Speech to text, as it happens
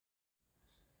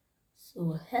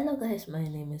Hello guys, my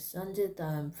name is Sanjit.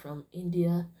 I'm from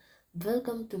India.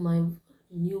 Welcome to my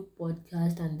new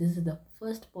podcast, and this is the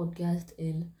first podcast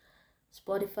in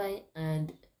Spotify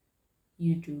and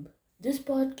YouTube. This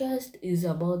podcast is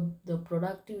about the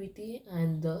productivity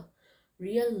and the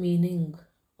real meaning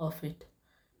of it.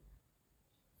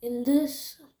 In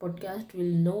this podcast,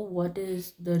 we'll know what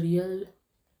is the real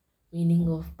meaning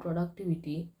of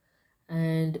productivity,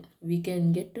 and we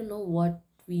can get to know what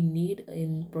we need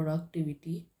in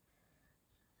productivity.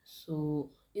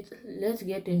 Let's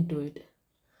get into it.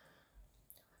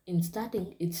 In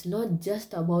starting, it's not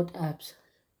just about apps,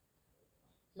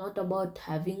 not about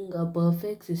having a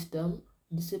perfect system,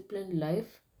 disciplined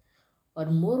life, or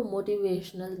more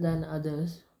motivational than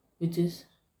others, which is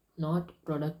not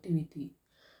productivity.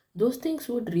 Those things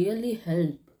would really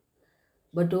help.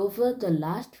 But over the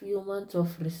last few months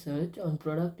of research on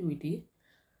productivity,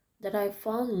 that I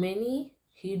found many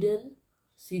hidden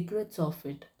secrets of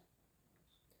it.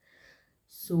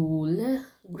 So let's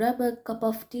grab a cup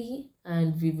of tea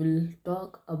and we will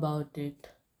talk about it.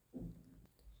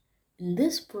 In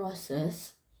this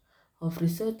process of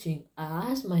researching,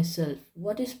 I asked myself,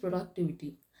 what is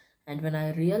productivity? And when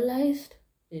I realized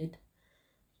it,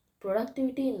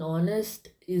 productivity in honest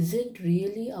isn't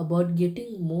really about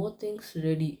getting more things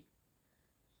ready.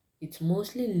 It's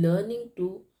mostly learning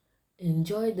to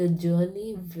enjoy the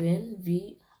journey when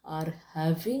we are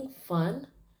having fun,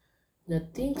 the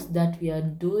things that we are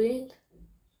doing.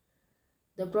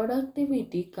 The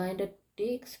productivity kind of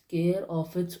takes care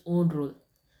of its own role,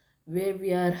 where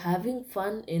we are having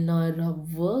fun in our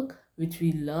work which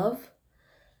we love.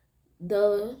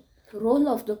 The role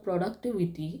of the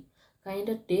productivity kind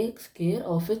of takes care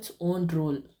of its own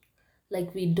role.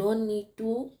 Like, we don't need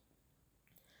to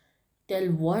tell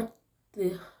what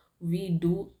we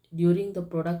do during the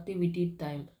productivity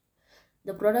time.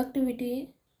 The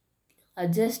productivity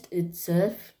adjusts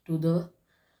itself to the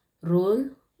role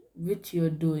which you're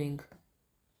doing.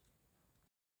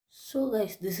 So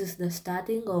guys, this is the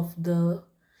starting of the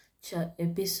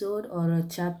episode or a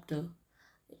chapter.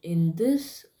 In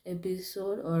this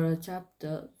episode or a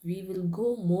chapter, we will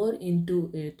go more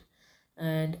into it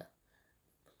and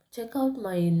check out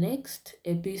my next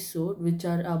episode which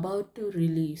are about to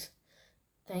release.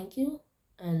 Thank you,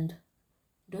 and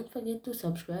don't forget to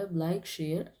subscribe, like,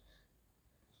 share,